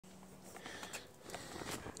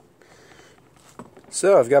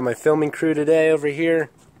So I've got my filming crew today over here,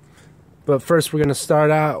 but first we're going to start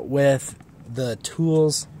out with the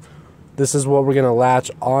tools. This is what we're going to latch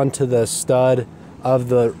onto the stud of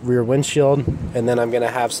the rear windshield, and then I'm going to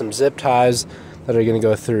have some zip ties that are going to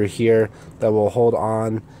go through here that will hold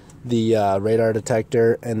on the radar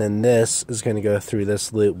detector, and then this is going to go through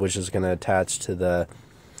this loop, which is going to attach to the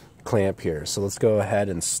clamp here. So let's go ahead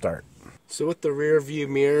and start. So with the rear view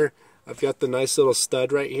mirror, I've got the nice little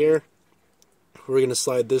stud right here. We're going to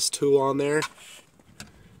slide this tool on there,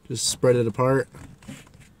 just spread it apart.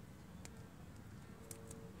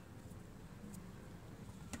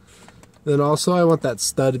 Then also I want that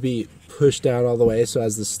stud to be pushed down all the way so it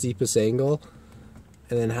has the steepest angle,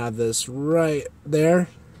 and then have this right there.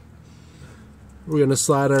 We're going to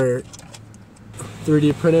slide our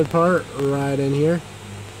 3D printed part right in here,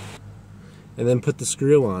 and then put the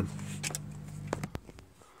screw on.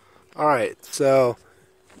 Alright, so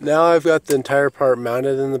now I've got the entire part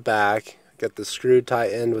mounted in the back, got the screw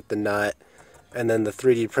tightened with the nut, and then the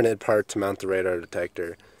 3D printed part to mount the radar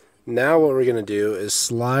detector. Now what we're going to do is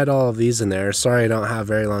slide all of these in there. Sorry I don't have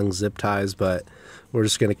very long zip ties, but we're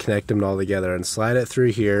just going to connect them all together and slide it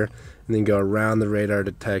through here, and then go around the radar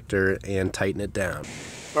detector and tighten it down.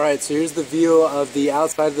 Alright, so here's the view of the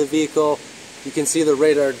outside of the vehicle. You can see the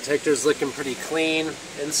radar detector is looking pretty clean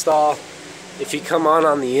install. If you come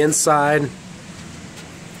on the inside,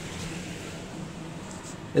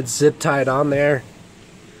 it's zip tied on there.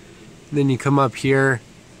 Then you come up here.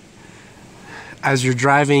 As you're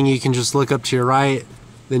driving, you can just look up to your right.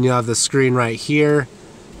 Then you'll have the screen right here.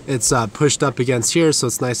 It's pushed up against here, so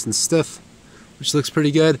it's nice and stiff, which looks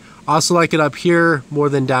pretty good. Also like it up here more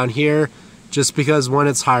than down here, just because one,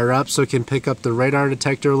 it's higher up, so it can pick up the radar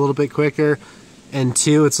detector a little bit quicker, and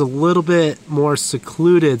two, it's a little bit more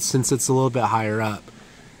secluded since it's a little bit higher up.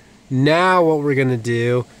 Now what we're gonna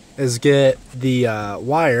do is get the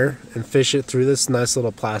wire and fish it through this nice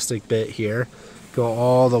little plastic bit here, go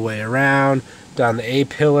all the way around, down the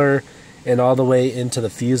A-pillar, and all the way into the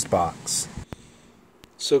fuse box.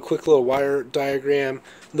 So quick little wire diagram.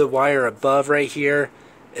 The wire above right here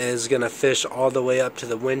is going to fish all the way up to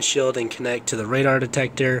the windshield and connect to the radar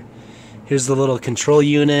detector. Here's the little control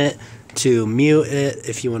unit to mute it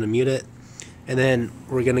if you want to mute it. And then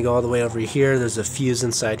we're going to go all the way over here. There's a fuse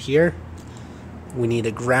inside here. We need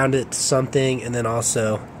to ground it to something, and then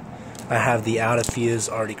also I have the out of fuse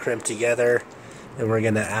already crimped together, and we're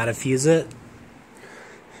going to add a fuse it.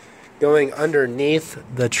 Going underneath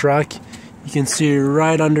the truck, you can see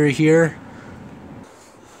right under here,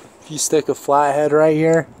 if you stick a flathead right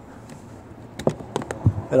here,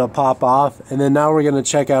 it'll pop off. And then now we're going to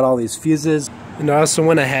check out all these fuses. And I also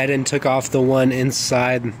went ahead and took off the one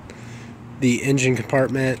inside the engine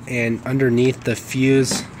compartment, and underneath the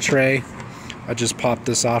fuse tray, I just popped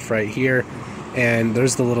this off right here, and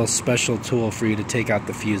there's the little special tool for you to take out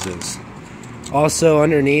the fuses. Also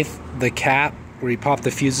underneath the cap, where you pop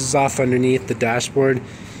the fuses off underneath the dashboard,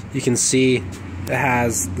 you can see it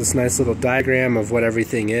has this nice little diagram of what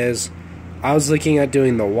everything is. I was looking at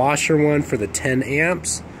doing the washer one for the 10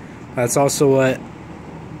 amps. That's also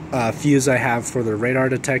what fuse I have for the radar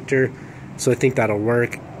detector, so I think that'll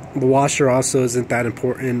work. The washer also isn't that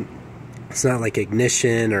important. It's not like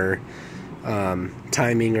ignition or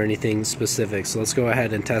timing or anything specific. So let's go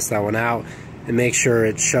ahead and test that one out and make sure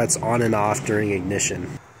it shuts on and off during ignition.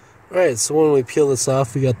 Alright, so when we peel this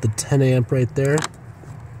off, we got the 10 amp right there.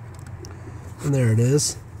 And there it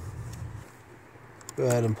is. Go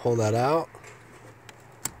ahead and pull that out.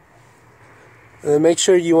 And then make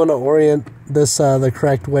sure you want to orient this the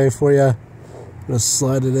correct way for you. I'm going to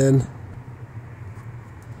slide it in.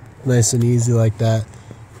 Nice and easy like that.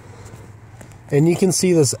 And you can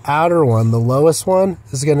see this outer one, the lowest one,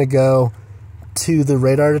 is going to go to the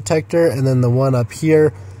radar detector, and then the one up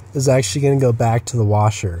here is actually going to go back to the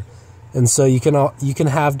washer. And so you can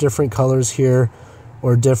have different colors here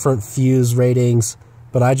or different fuse ratings,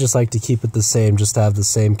 but I just like to keep it the same, just to have the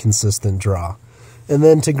same consistent draw. And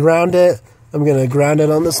then to ground it, I'm going to ground it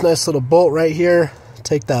on this nice little bolt right here.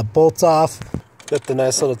 Take that bolt off, get the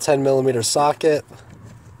nice little 10mm socket,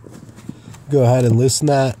 go ahead and loosen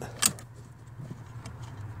that.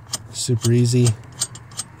 Super easy.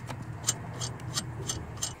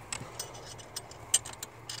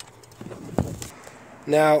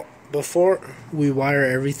 Now, before we wire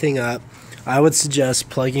everything up, I would suggest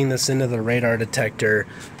plugging this into the radar detector,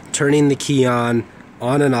 turning the key on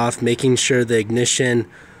and off, making sure the ignition,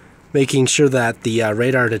 making sure that the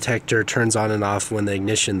radar detector turns on and off when the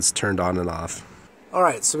ignition's turned on and off.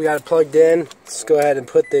 Alright, so we got it plugged in. Let's go ahead and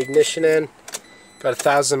put the ignition in. Got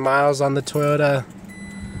 1,000 miles on the Toyota.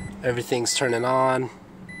 Everything's turning on.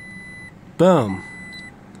 Boom.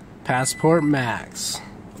 Passport Max.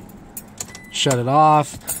 Shut it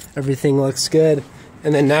off. Everything looks good.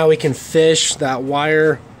 And then now we can fish that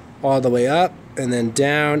wire all the way up and then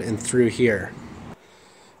down and through here.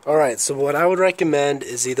 Alright, so what I would recommend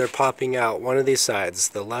is either popping out one of these sides,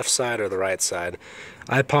 the left side or the right side.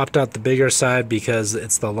 I popped out the bigger side because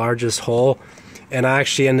it's the largest hole, and I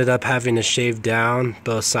actually ended up having to shave down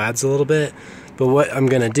both sides a little bit. But what I'm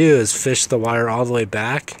going to do is fish the wire all the way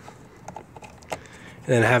back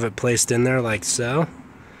and then have it placed in there like so.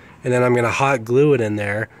 And then I'm going to hot glue it in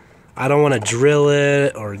there. I don't want to drill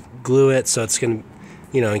it or glue it, so it's going to,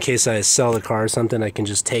 you know, in case I sell the car or something, I can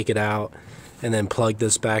just take it out and then plug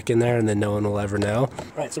this back in there, and then no one will ever know.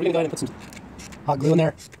 Alright, so we're going to go ahead and put some hot glue in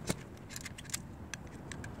there.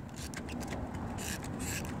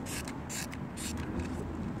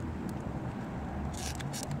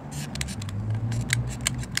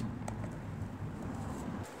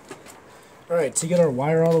 Alright, to get our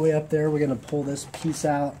wire all the way up there, we're going to pull this piece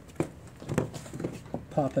out,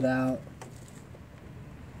 pop it out,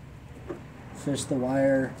 fish the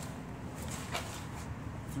wire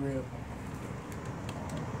through.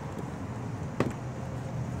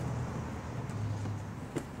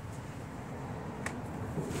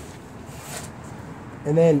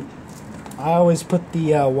 And then I always put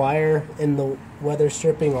the wire in the weather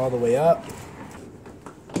stripping all the way up.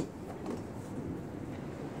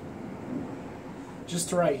 Just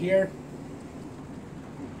to right here.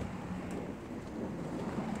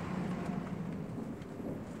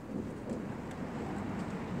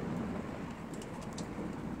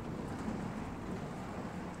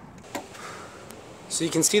 So you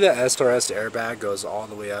can see that SRS airbag goes all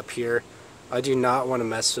the way up here. I do not want to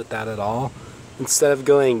mess with that at all. Instead of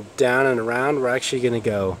going down and around, we're actually going to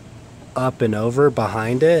go up and over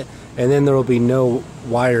behind it, and then there will be no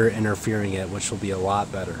wire interfering it, which will be a lot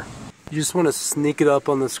better. You just want to sneak it up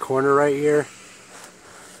on this corner right here,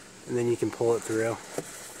 and then you can pull it through.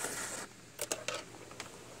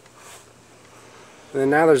 And then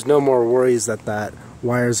now there's no more worries that that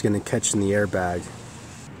wire is going to catch in the airbag.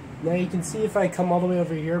 Now you can see if I come all the way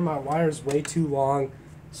over here, my wire is way too long.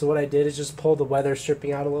 So what I did is just pull the weather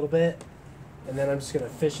stripping out a little bit, and then I'm just going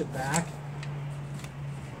to fish it back.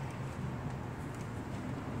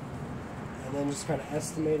 And then just kind of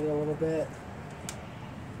estimate it a little bit.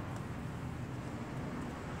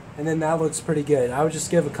 And then that looks pretty good. I would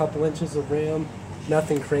just give a couple inches of room,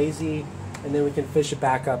 nothing crazy, and then we can fish it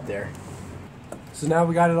back up there. So now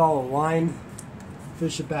we got it all aligned,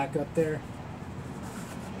 fish it back up there.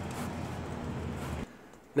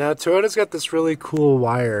 Now Toyota's got this really cool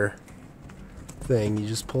wire thing. You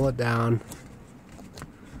just pull it down,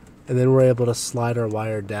 and then we're able to slide our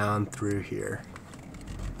wire down through here.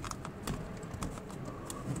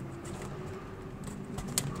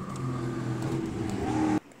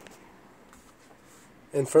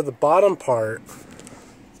 And for the bottom part,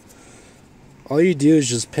 all you do is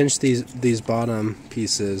just pinch these bottom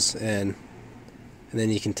pieces and then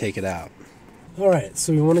you can take it out. Alright,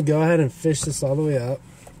 so we want to go ahead and fish this all the way up.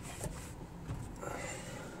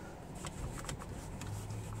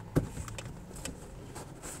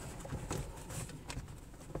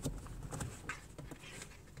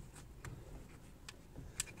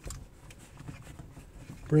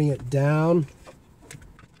 Bring it down.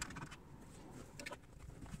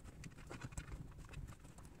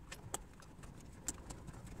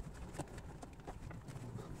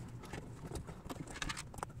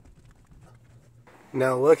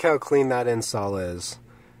 Now look how clean that install is.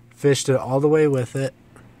 Fished it all the way with it,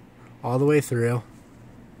 all the way through.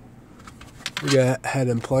 We go ahead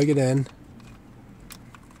and plug it in.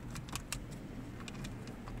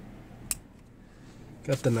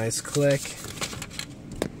 Got the nice click.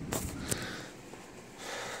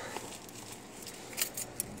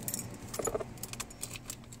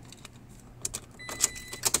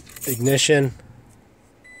 Ignition.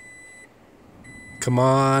 Come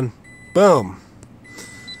on. Boom.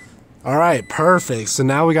 Alright, perfect. So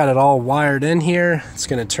now we got it all wired in here. It's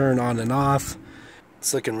going to turn on and off.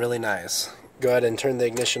 It's looking really nice. Go ahead and turn the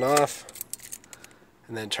ignition off,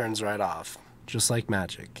 and then it turns right off, just like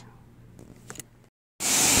magic.